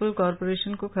म्युनिसिपल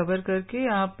कॉर्पोरेशन को खबर करके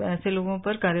आप ऐसे लोगों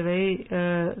पर कार्रवाई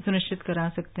सुनिश्चित करा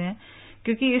सकते हैं,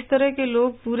 क्योंकि इस तरह के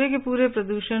लोग पूरे के पूरे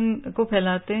प्रदूषण को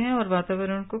फैलाते हैं और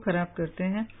वातावरण को खराब करते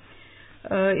हैं।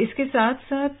 इसके साथ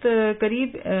साथ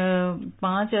करीब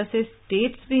 5 ऐसे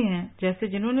स्टेट्स भी हैं जैसे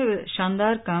जिन्होंने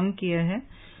शानदार काम किया है,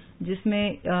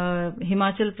 जिसमें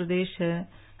हिमाचल प्रदेश है,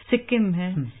 सिक्किम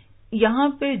है। यहाँ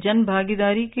पे जन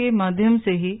भागीदारी के माध्यम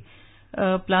से ही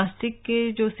प्लास्टिक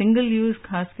के जो सिंगल यूज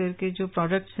खास करके जो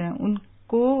प्रोडक्ट्स हैं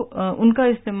उनका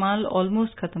इस्तेमाल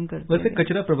ऑलमोस्ट खत्म कर दिया। वैसे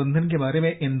कचरा प्रबंधन के बारे में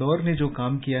इंदौर ने जो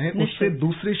काम किया है उससे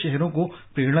दूसरे शहरों को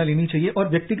प्रेरणा लेनी चाहिए और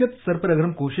व्यक्तिगत स्तर पर अगर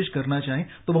हम कोशिश करना चाहें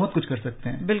तो बहुत कुछ कर सकते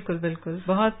हैं। बिल्कुल बिल्कुल,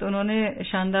 बहुत उन्होंने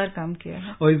शानदार काम किया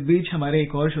है। और इस बीच हमारे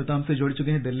एक और श्रोता हमसे जुड़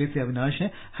चुके हैं, दिल्ली से अविनाश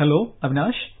हैं। हेलो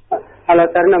अविनाश। हेलो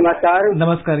सर, नमस्कार।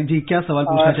 नमस्कार जी, क्या सवाल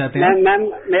पूछना चाहते हैं? मैम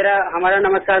हमारा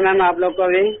नमस्कार मैम आप लोग को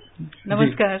भी।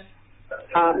 नमस्कार।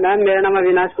 हाँ मैम, मेरा नाम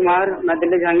अविनाश कुमार, मैं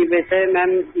दिल्ली जहांगीरपुर से। मैम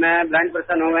मैं ब्लाइंड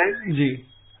पर्सन हूँ मैम। जी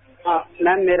हाँ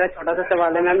मैम, मेरा छोटा सा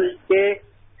सवाल है मैम कि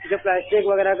जो प्लास्टिक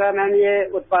वगैरह का मैम ये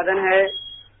उत्पादन है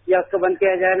या उसको बंद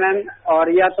किया जाए मैम,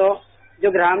 और या तो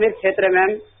जो ग्रामीण क्षेत्र है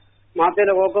मैम वहाँ पे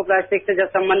लोगों को प्लास्टिक से जब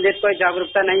संबंधित कोई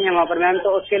जागरूकता नहीं है वहाँ पर मैम, तो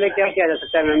उसके लिए क्या किया जा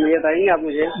सकता है मैम, ये बताएंगे आप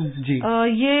मुझे? जी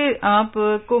ये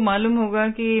आपको मालूम होगा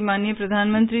कि माननीय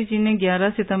प्रधानमंत्री जी ने 11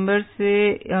 सितंबर से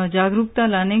जागरूकता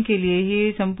लाने के लिए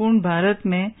ही संपूर्ण भारत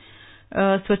में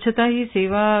स्वच्छता ही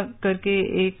सेवा करके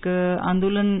एक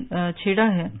आंदोलन छेड़ा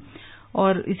है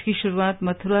और इसकी शुरुआत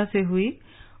मथुरा से हुई।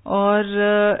 और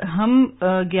हम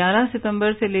 11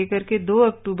 सितंबर से लेकर के 2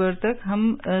 अक्टूबर तक हम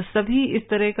सभी इस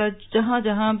तरह का जहां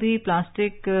जहां भी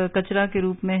प्लास्टिक कचरा के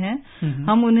रूप में है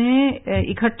हम उन्हें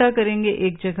इकट्ठा करेंगे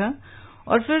एक जगह,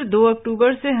 और फिर 2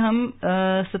 अक्टूबर से हम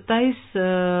 27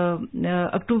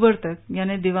 अक्टूबर तक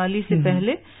यानी दिवाली से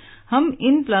पहले हम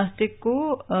इन प्लास्टिक को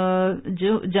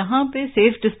जो जहां पे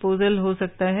सेफ डिस्पोजल हो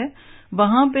सकता है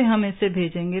वहां पे हम इसे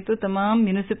भेजेंगे। तो तमाम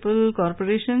म्युनिसिपल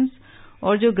कॉर्पोरेशंस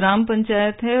और जो ग्राम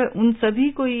पंचायत है उन सभी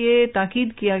को ये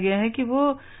ताकीद किया गया है कि वो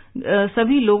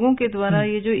सभी लोगों के द्वारा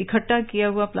ये जो इकट्ठा किया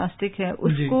हुआ प्लास्टिक है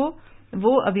उसको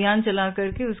वो अभियान चला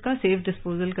करके उसका सेफ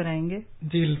डिस्पोजल कराएंगे।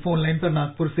 जी, फोन लाइन पर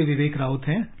नागपुर से विवेक राउत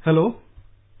हैं। हेलो।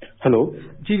 हेलो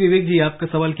जी विवेक जी, आपका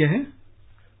सवाल क्या है?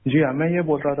 जी हाँ, मैं ये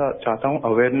बोल रहा चाहता हूँ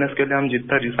अवेयरनेस के लिए हम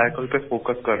जितना रिसाइकल पे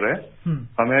फोकस कर रहे हैं,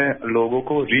 हमें लोगों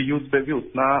को रीयूज पे भी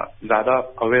उतना ज्यादा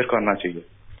अवेयर करना चाहिए।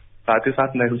 साथ ही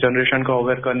साथ नेक्स्ट जनरेशन को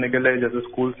अवेयर करने के लिए जैसे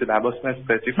स्कूल सिलेबस में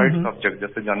स्पेसिफाइड सब्जेक्ट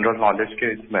जैसे जनरल नॉलेज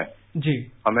के इसमें जी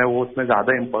हमें वो उसमें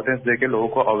ज्यादा इंपॉर्टेंस देके लोगों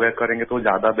को अवेयर करेंगे तो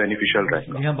ज्यादा बेनिफिशियल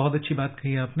रहेगा। जी हाँ, बहुत अच्छी बात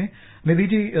कही आपने। निधि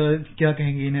जी क्या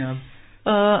कहेंगी इन्हें आप?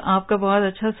 आपका बहुत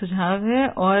अच्छा सुझाव है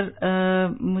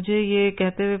और मुझे ये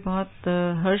कहते हुए बहुत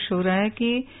हर्ष हो रहा है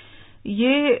कि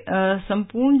ये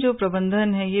संपूर्ण जो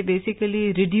प्रबंधन है ये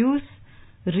बेसिकली रिड्यूस,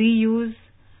 रीयूज,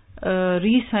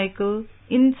 रिसाइकल,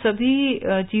 इन सभी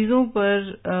चीजों पर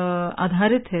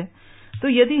आधारित है। तो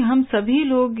यदि हम सभी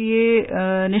लोग ये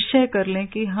निश्चय कर लें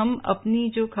कि हम अपनी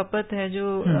जो खपत है,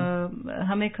 जो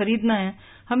हमें खरीदना है,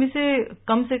 हम इसे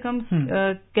कम से कम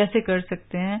कैसे कर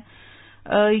सकते हैं,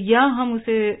 या हम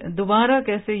उसे दोबारा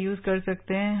कैसे यूज कर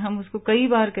सकते हैं, हम उसको कई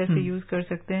बार कैसे यूज कर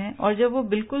सकते हैं, और जब वो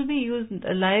बिल्कुल भी यूज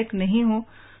लायक नहीं हो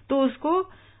तो उसको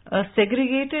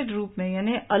सेग्रीगेटेड रूप में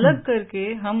यानी अलग करके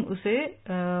हम उसे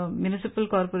म्युनिसिपल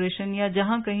कॉर्पोरेशन या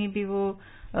जहां कहीं भी वो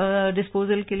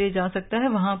डिस्पोजल के लिए जा सकता है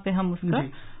वहां पे हम उसका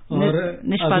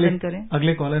निष्पादन करें।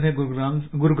 अगले कॉलर है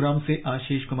गुरुग्राम से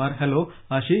आशीष कुमार। हेलो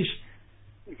आशीष।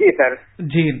 जी सर।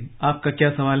 जी, आपका क्या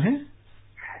सवाल है?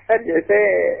 सर, जैसे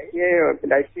ये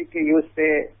प्लास्टिक के यूज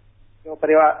से जो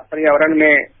पर्यावरण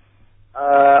में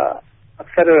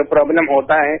अक्सर प्रॉब्लम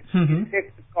होता है, इससे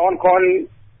कौन कौन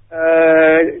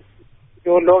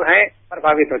जो लोग हैं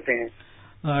प्रभावित होते हैं?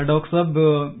 डॉक्टर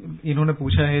साहब, इन्होंने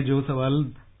पूछा है जो सवाल,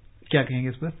 क्या कहेंगे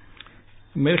इस पर?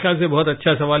 मेरे ख्याल से बहुत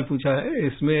अच्छा सवाल पूछा है।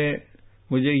 इसमें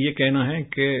मुझे ये कहना है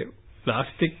कि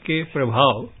प्लास्टिक के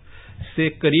प्रभाव से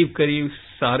करीब करीब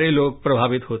सारे लोग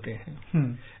प्रभावित होते हैं।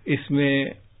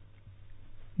 इसमें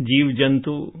जीव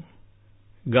जंतु,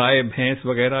 गाय भैंस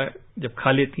वगैरह जब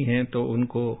खा लेती हैं तो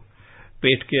उनको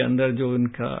पेट के अंदर जो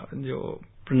उनका जो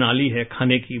प्रणाली है,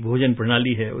 खाने की भोजन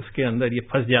प्रणाली है, उसके अंदर ये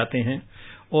फंस जाते हैं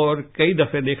और कई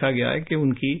दफे देखा गया है कि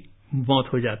उनकी मौत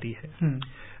हो जाती है।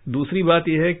 दूसरी बात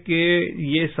यह है कि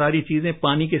ये सारी चीजें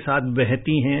पानी के साथ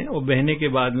बहती हैं और बहने के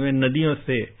बाद में नदियों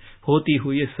से होती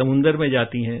हुई समुद्र में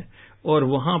जाती हैं और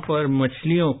वहां पर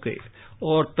मछलियों के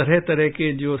और तरह तरह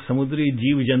के जो समुद्री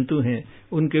जीव जंतु हैं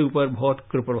उनके ऊपर बहुत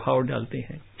कुप्रभाव डालते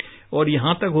हैं। और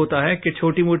यहां तक होता है कि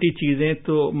छोटी मोटी चीजें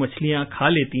तो मछलियां खा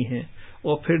लेती हैं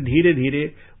और फिर धीरे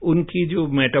धीरे उनकी जो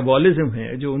मेटाबॉलिज्म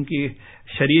है, जो उनकी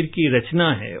शरीर की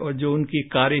रचना है और जो उनकी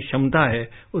कार्य क्षमता है,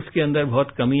 उसके अंदर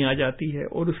बहुत कमी आ जाती है।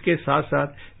 और उसके साथ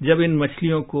साथ जब इन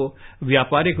मछलियों को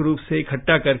व्यापारिक रूप से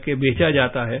इकट्ठा करके बेचा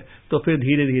जाता है तो फिर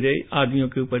धीरे धीरे आदमियों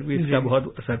के ऊपर भी इसका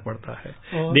बहुत असर पड़ता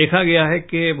है। देखा गया है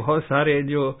कि बहुत सारे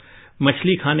जो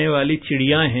मछली खाने वाली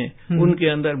चिड़ियां हैं उनके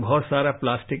अंदर बहुत सारा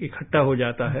प्लास्टिक इकट्ठा हो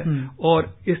जाता है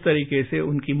और इस तरीके से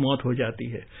उनकी मौत हो जाती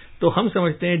है। तो हम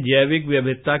समझते हैं जैविक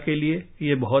विविधता के लिए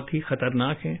ये बहुत ही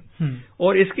खतरनाक है।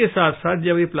 और इसके साथ साथ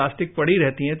जब ये प्लास्टिक पड़ी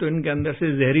रहती हैं तो इनके अंदर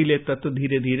से जहरीले तत्व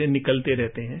धीरे धीरे निकलते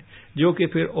रहते हैं जो कि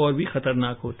फिर और भी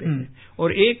खतरनाक होते हैं।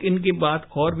 और एक इनकी बात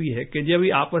और भी है कि जब ये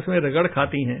आपस में रगड़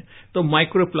खाती हैं तो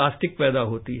माइक्रो प्लास्टिक पैदा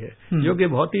होती है जो कि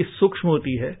बहुत ही सूक्ष्म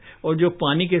होती है और जो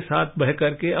पानी के साथ बह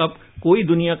करके अब कोई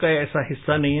दुनिया का ऐसा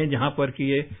हिस्सा नहीं है जहां पर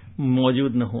कि ये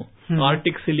मौजूद न हो।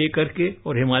 आर्टिक से लेकर के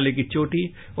और हिमालय की चोटी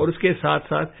और उसके साथ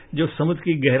साथ जो समुद्र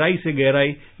की गहराई से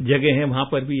गहराई जगह है वहां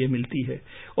पर भी ये मिलती है।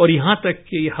 और यहां तक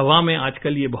कि हवा में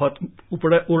आजकल ये बहुत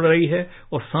उड़ रही है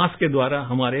और सांस के द्वारा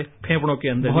हमारे फेफड़ों के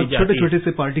अंदर भी जाती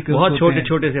है। बहुत छोटे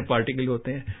छोटे से पार्टिकल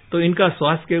होते हैं। तो इनका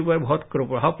स्वास्थ्य के ऊपर बहुत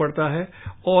प्रभाव पड़ता है।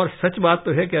 और सच बात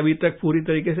तो है कि अभी तक पूरी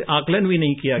तरीके से आकलन भी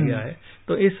नहीं किया गया है।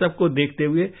 तो इस सब को देखते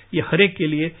हुए ये हरेक के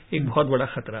लिए एक बहुत बड़ा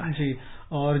खतरा है। जी।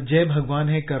 और जय भगवान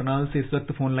है करनाल से इस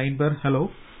वक्त फोन लाइन पर। हेलो।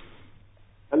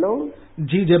 हेलो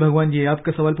जी, जय भगवान जी,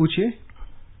 आपका सवाल पूछिए।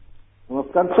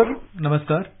 नमस्कार सर।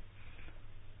 नमस्कार।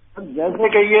 जैसे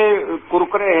कि ये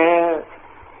कुरकुरे है,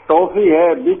 टॉफी है,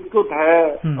 बिस्कुट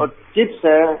है और चिप्स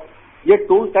है, ये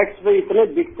टूल टैक्स पे इतने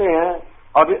बिकते हैं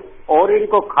और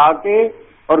इनको खा के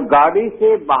और गाड़ी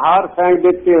से बाहर फेंक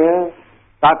देते हैं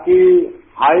ताकि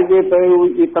हाईवे पे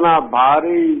इतना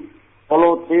भारी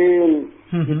पॉलीथीन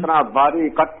इतना भारी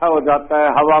इकट्ठा हो जाता है,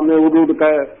 हवा में उड़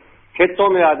कर खेतों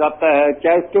में आ जाता है।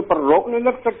 क्या इसके ऊपर रोक नहीं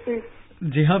लग सकती?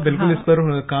 जी हाँ, बिल्कुल। इस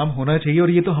पर काम होना चाहिए और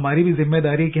ये तो हमारी भी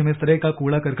जिम्मेदारी है कि हम इस तरह का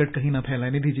कूड़ा करकट कहीं ना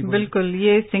फैलाने दीजिए। बिल्कुल।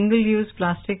 ये सिंगल यूज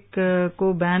प्लास्टिक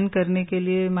को बैन करने के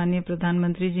लिए माननीय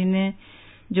प्रधानमंत्री जी ने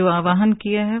जो आह्वान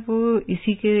किया है वो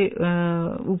इसी के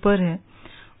ऊपर है।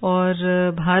 और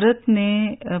भारत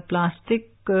ने प्लास्टिक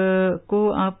को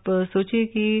आप सोचिए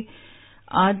कि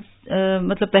आज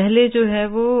मतलब पहले जो है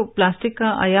वो प्लास्टिक का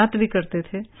आयात भी करते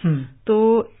थे। तो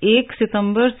 1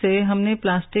 सितंबर से हमने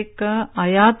प्लास्टिक का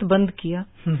आयात बंद किया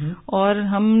और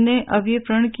हमने अब ये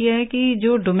प्रण किया है कि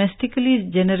जो डोमेस्टिकली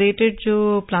जनरेटेड जो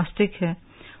प्लास्टिक है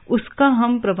उसका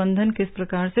हम प्रबंधन किस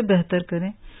प्रकार से बेहतर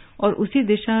करें, और उसी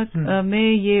दिशा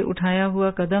में ये उठाया हुआ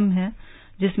कदम है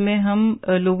जिसमें हम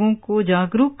लोगों को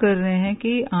जागरूक कर रहे हैं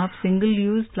कि आप सिंगल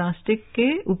यूज प्लास्टिक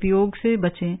के उपयोग से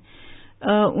बचें,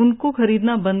 उनको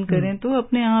खरीदना बंद करें। तो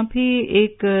अपने आप ही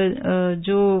एक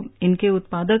जो इनके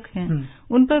उत्पादक हैं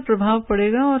उन पर प्रभाव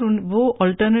पड़ेगा और वो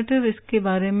अल्टरनेटिव इसके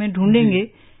बारे में ढूंढेंगे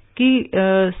कि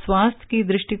स्वास्थ्य की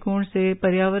दृष्टिकोण से,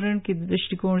 पर्यावरण की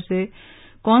दृष्टिकोण से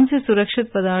कौन से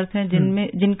सुरक्षित पदार्थ हैं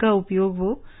जिनका उपयोग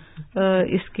वो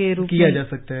इसके रूप किया में जा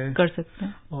सकता है, कर सकते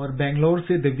हैं। और बेंगलोर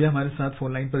से दिव्या हमारे साथ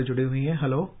फोन लाइन पर जुड़ी हुई है।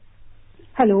 हेलो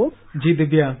जी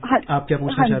दिव्या, आप क्या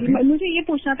पूछना चाहती हैं? मुझे ये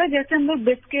पूछना था, जैसे हम लोग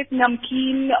बिस्किट,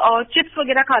 नमकीन और चिप्स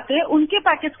वगैरह खाते हैं, उनके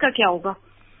पैकेट्स का क्या होगा?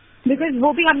 बिकॉज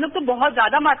वो भी हम लोग तो बहुत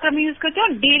ज्यादा मात्रा में यूज करते हैं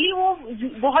और डेली वो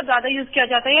बहुत ज्यादा यूज किया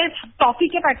जाता है। टॉफी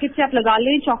के पैकेट से आप लगा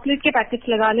लें, चॉकलेट के पैकेट्स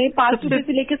लगा लें, 5 रुपए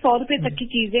से लेकर 100 रुपए तक की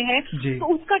चीजें हैं, तो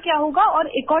उसका क्या होगा? और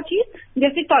एक और चीज,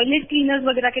 जैसे टॉयलेट क्लीनर्स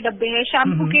वगैरह के डब्बे हैं,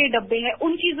 शैम्पू के डब्बे हैं,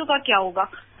 उन चीजों का क्या होगा?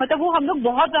 मतलब वो हम लोग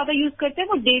बहुत ज्यादा यूज करते हैं,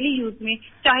 वो डेली यूज में,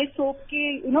 चाहे सोप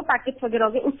के पैकेट्स वगैरह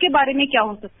हो गए, उसके बारे में क्या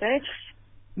हो सकता है?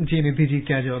 जी निधि जी,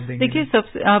 क्या जवाब देंगे? देखिए,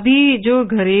 सबसे अभी जो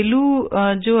घरेलू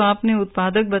जो आपने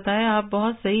उत्पादक बताया, आप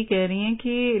बहुत सही कह रही हैं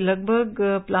कि लगभग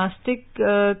प्लास्टिक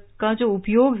का जो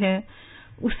उपयोग है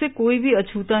उससे कोई भी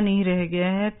अछूता नहीं रह गया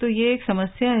है। तो ये एक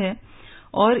समस्या है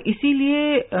और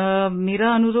इसीलिए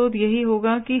मेरा अनुरोध यही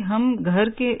होगा कि हम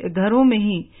घरों में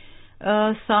ही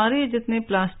सारे जितने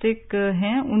प्लास्टिक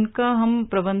हैं उनका हम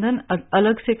प्रबंधन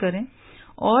अलग से करें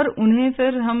और उन्हें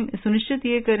फिर हम सुनिश्चित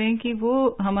ये करें कि वो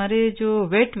हमारे जो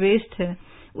वेट वेस्ट है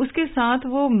उसके साथ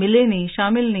वो मिले नहीं,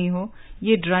 शामिल नहीं हो।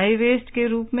 ये ड्राई वेस्ट के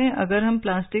रूप में अगर हम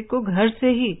प्लास्टिक को घर से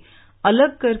ही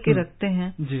अलग करके रखते हैं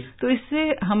तो इससे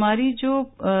हमारी जो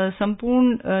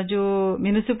संपूर्ण जो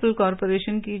म्युनिसिपल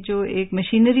कॉर्पोरेशन की जो एक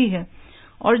मशीनरी है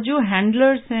और जो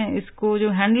हैंडलर्स हैं, इसको जो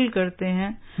हैंडल करते हैं,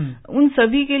 उन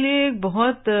सभी के लिए एक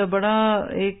बहुत बड़ा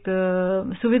एक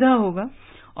सुविधा होगा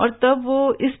और तब वो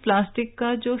इस प्लास्टिक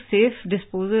का जो सेफ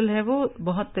डिस्पोजल है वो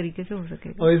बहुत तरीके से हो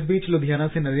सकेगा। और इस बीच लुधियाना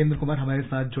से नरेंद्र कुमार हमारे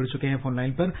साथ जुड़ चुके हैं फोन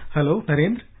लाइन पर। हेलो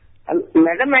नरेंद्र।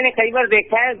 मैडम, मैंने कई बार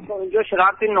देखा है जो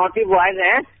शरारती नॉटी बॉयज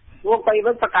हैं वो कई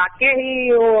बार पटाखे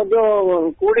ही वो जो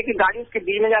कूड़े की गाड़ी उसके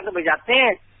बीच में जाकर बजाते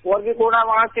हैं और भी कूड़ा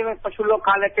वहां से पशु लोग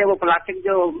खा लेते हैं। वो प्लास्टिक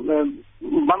जो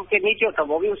बम के नीचे होता है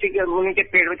वो भी उसी के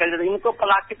पेड़ में चल जाता है। इनको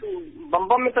प्लास्टिक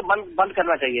बम में तो बंद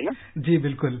करना चाहिए ना? जी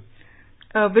बिल्कुल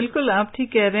बिल्कुल, आप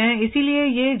ठीक कह रहे हैं। इसीलिए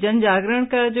ये जन जागरण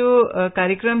का जो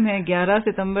कार्यक्रम है 11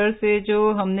 सितंबर से जो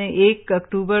हमने 1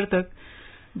 अक्टूबर तक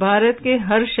भारत के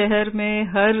हर शहर में,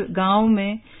 हर गांव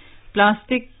में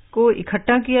प्लास्टिक को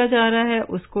इकट्ठा किया जा रहा है,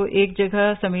 उसको एक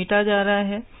जगह समेटा जा रहा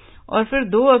है और फिर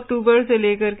 2 अक्टूबर से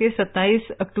लेकर के 27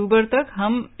 अक्टूबर तक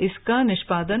हम इसका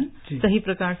निष्पादन सही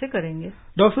प्रकार से करेंगे।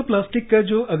 डॉक्टर साहब, प्लास्टिक का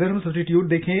जो अगर हम सब्स्टिट्यूट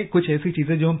देखें, कुछ ऐसी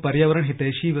चीजें जो हम पर्यावरण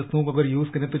हितैषी वस्तुओं को अगर यूज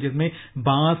करें तो जिसमें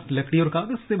बांस, लकड़ी और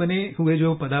कागज से बने हुए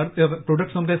जो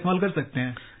प्रोडक्ट्स हम इस्तेमाल कर सकते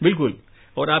हैं। बिल्कुल,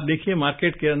 और आप देखिए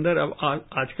मार्केट के अंदर अब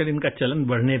आजकल इनका चलन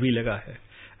बढ़ने भी लगा है।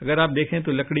 अगर आप देखें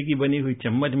तो लकड़ी की बनी हुई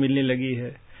चम्मच मिलने लगी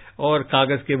है और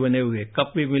कागज के बने हुए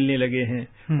कप भी मिलने लगे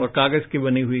हैं और कागज की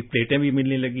बनी हुई प्लेटें भी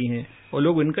मिलने लगी हैं और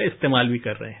लोग इनका इस्तेमाल भी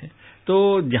कर रहे हैं। तो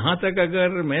जहां तक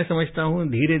अगर मैं समझता हूं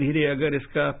धीरे धीरे अगर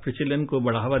इसका प्रचलन को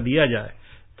बढ़ावा दिया जाए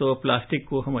तो प्लास्टिक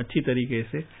को हम अच्छी तरीके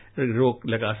से रोक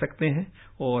लगा सकते हैं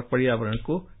और पर्यावरण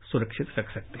को सुरक्षित रख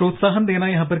सकते हैं। प्रोत्साहन देना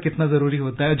यहाँ पर कितना जरूरी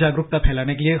होता है जागरूकता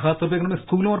फैलाने के लिए, खासतौर पर अगर हम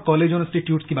स्कूलों और कॉलेजों और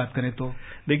इंस्टीट्यूट की बात करें तो?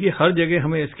 देखिए, हर जगह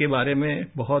हमें इसके बारे में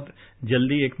बहुत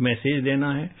जल्दी एक मैसेज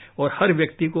देना है और हर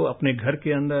व्यक्ति को अपने घर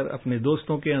के अंदर, अपने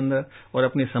दोस्तों के अंदर और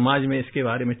अपने समाज में इसके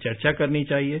बारे में चर्चा करनी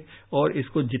चाहिए और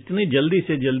इसको जितनी जल्दी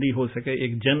से जल्दी हो सके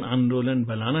एक जन आंदोलन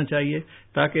बनाना चाहिए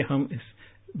ताकि हम इस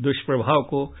दुष्प्रभाव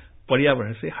को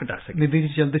पर्यावरण से हटा सकें। निधि जी,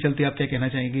 चलते चलते आप क्या कहना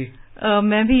चाहेंगी?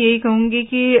 मैं भी यही कहूंगी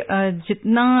कि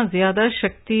जितना ज्यादा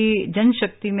शक्ति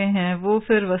जनशक्ति में है वो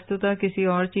फिर वस्तुतः किसी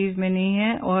और चीज में नहीं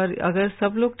है और अगर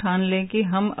सब लोग ठान लें कि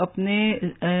हम अपने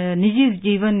निजी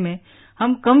जीवन में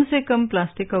हम कम से कम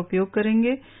प्लास्टिक का उपयोग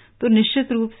करेंगे तो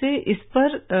निश्चित रूप से इस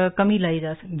पर कमी लाई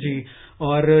जा सकती है। जी,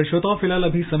 और श्रोताओं, फिलहाल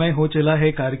अभी समय हो चला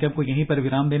है कार्यक्रम को यहीं पर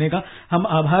विराम देने का। हम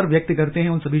आभार व्यक्त करते हैं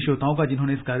उन सभी श्रोताओं का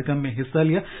जिन्होंने इस कार्यक्रम में हिस्सा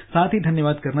लिया। साथ ही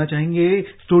धन्यवाद करना चाहेंगे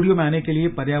स्टूडियो में आने के लिए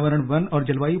पर्यावरण, वन और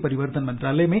जलवायु परिवर्तन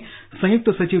मंत्रालय में संयुक्त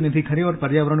सचिव निधि खरे और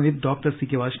पर्यावरणविद डॉक्टर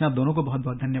C.K. वार्ष्णेय, आप दोनों को बहुत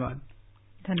बहुत धन्यवाद।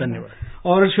 धन्यवाद।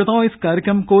 और श्रोताओं, इस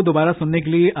कार्यक्रम को दोबारा सुनने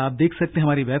के लिए आप देख सकते हैं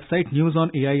हमारी वेबसाइट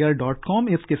newsonair.com।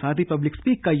 इसके साथ ही पब्लिक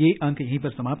स्पीक का ये अंक यहीं पर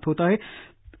समाप्त होता है।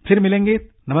 फिर मिलेंगे।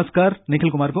 नमस्कार। निखिल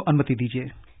कुमार को अनुमति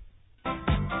दीजिए।